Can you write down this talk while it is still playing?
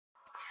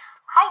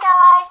Hai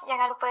guys,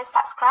 jangan lupa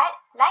subscribe,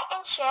 like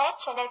and share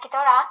channel kita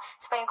orang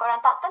supaya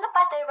korang tak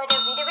terlepas daripada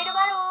video-video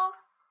baru.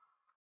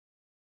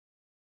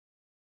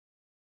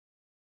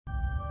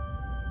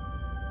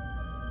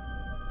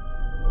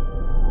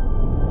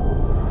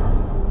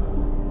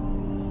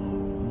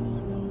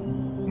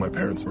 My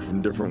parents were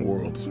from different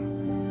worlds.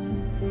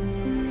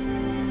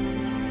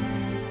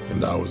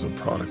 And I was a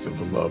product of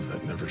a love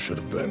that never should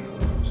have been.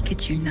 We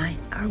could unite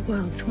our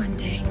worlds one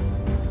day.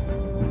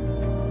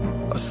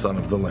 A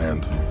son of the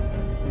land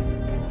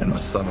and a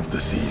son of the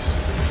seas.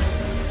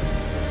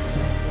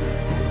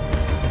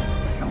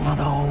 Your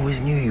mother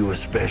always knew you were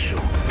special.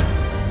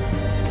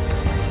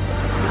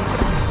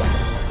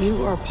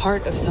 You are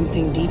part of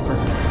something deeper.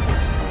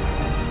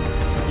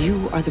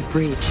 You are the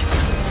bridge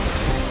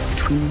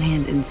between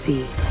land and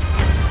sea.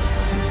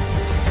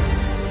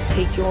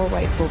 Take your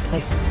rightful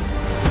place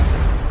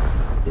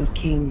as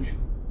king.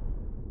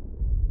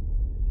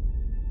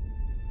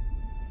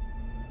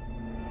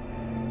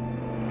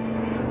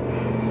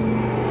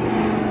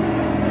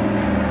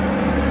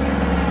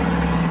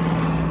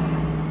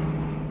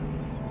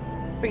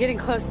 We're getting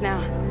close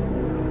now.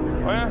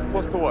 Oh yeah?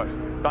 Close to what?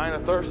 Dying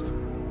of thirst?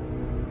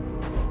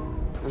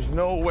 There's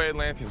no way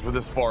Atlanteans were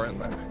this far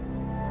inland.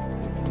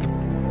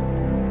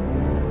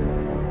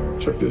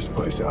 Check this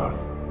place out.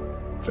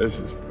 This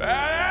is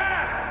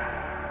badass!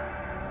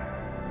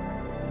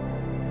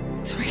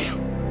 It's real.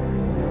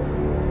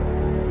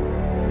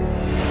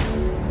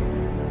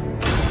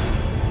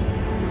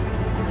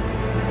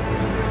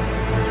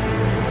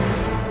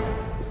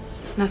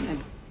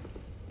 Nothing.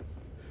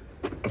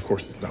 Of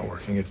course it's not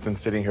working. It's been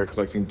sitting here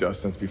collecting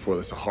dust since before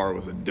the Sahara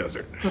was a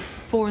desert.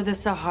 Before the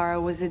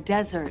Sahara was a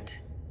desert.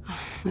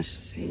 Let's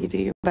just say you do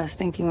your best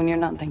thinking when you're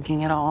not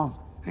thinking at all.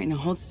 All right, now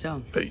hold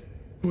still. Hey,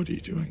 what are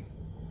you doing?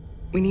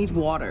 We need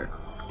water.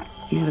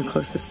 Near the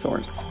closest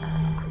source.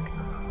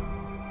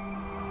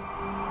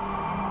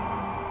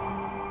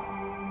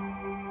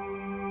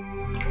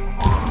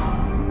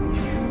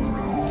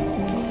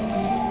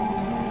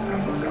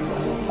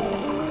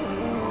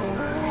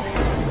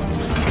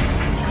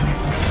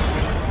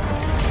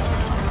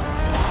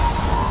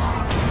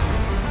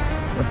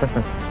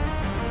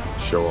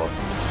 Show off.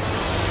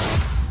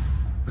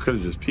 I could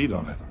have just peed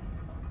on it.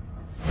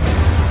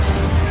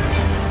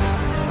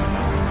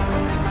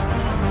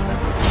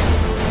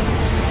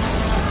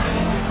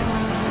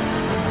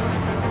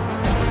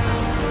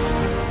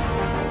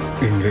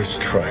 In this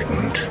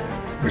trident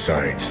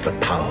resides the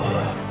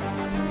power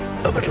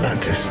of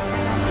Atlantis.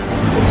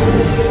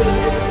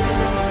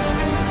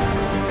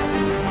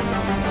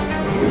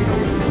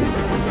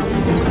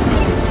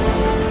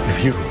 If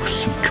you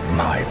seek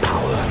my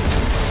power,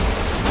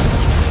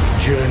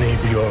 journey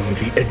beyond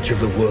the edge of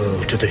the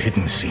world to the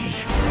hidden sea.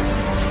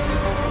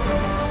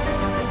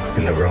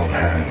 In the wrong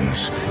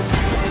hands,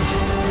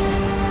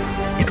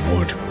 it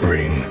would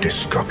bring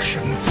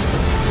destruction.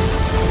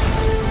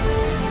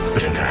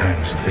 But in the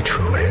hands of the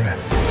true heir,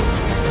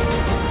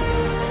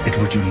 it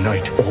would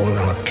unite all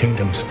our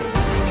kingdoms,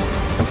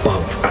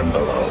 above and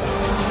below.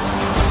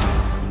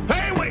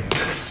 Hey, wait!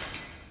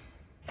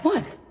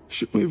 What?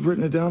 Shouldn't we have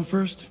written it down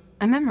first?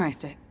 I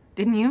memorized it.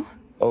 Didn't you?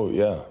 Oh,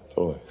 yeah,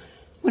 totally.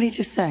 What did you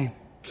just say?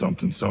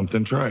 Something,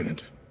 something,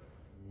 trident.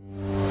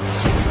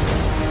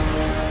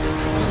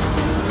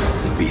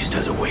 The beast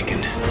has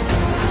awakened.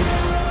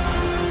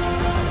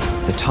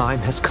 The time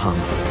has come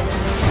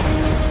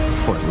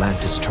for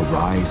Atlantis to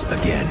rise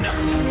again.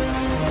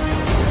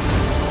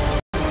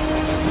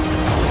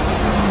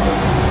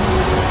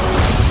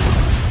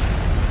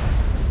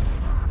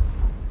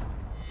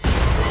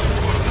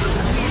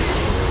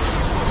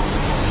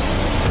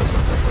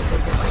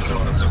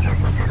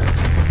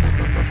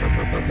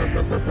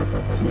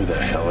 Who the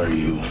hell are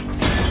you?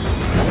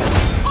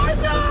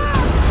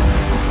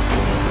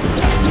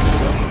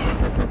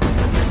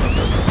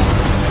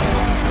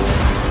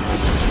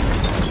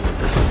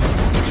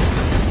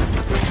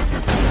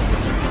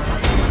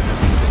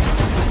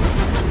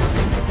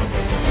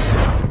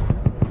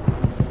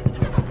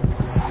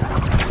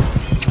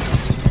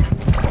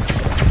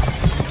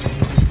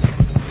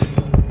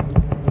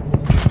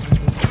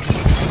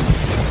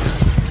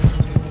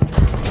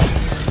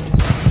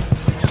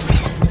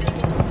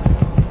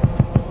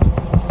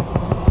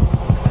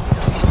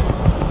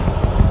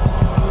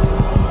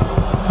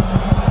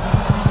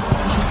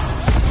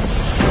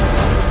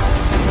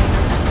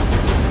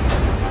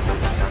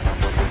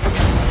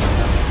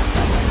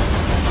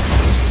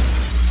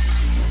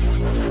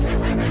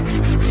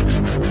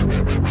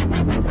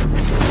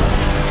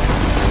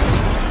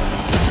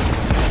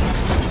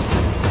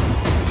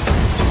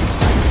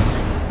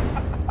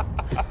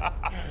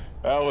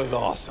 That was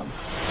awesome.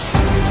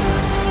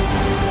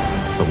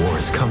 The war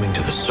is coming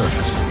to the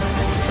surface.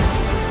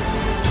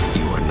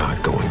 You are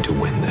not going to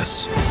win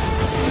this.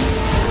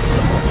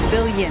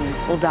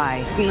 Billions will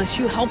die unless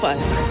you help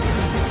us.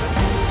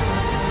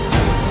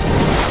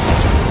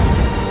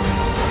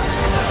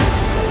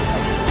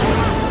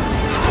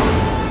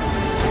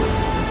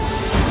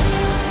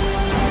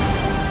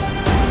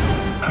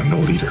 I'm no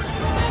leader.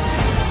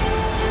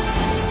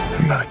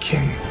 I'm not a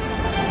king.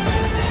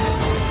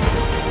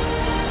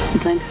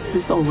 Atlantis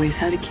has always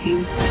had a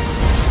king.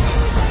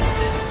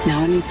 Now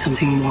I need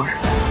something more.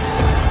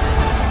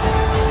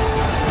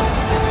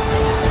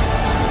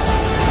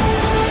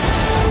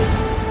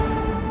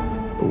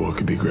 But what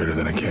could be greater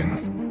than a king?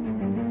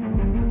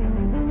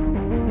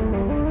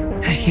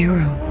 A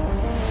hero.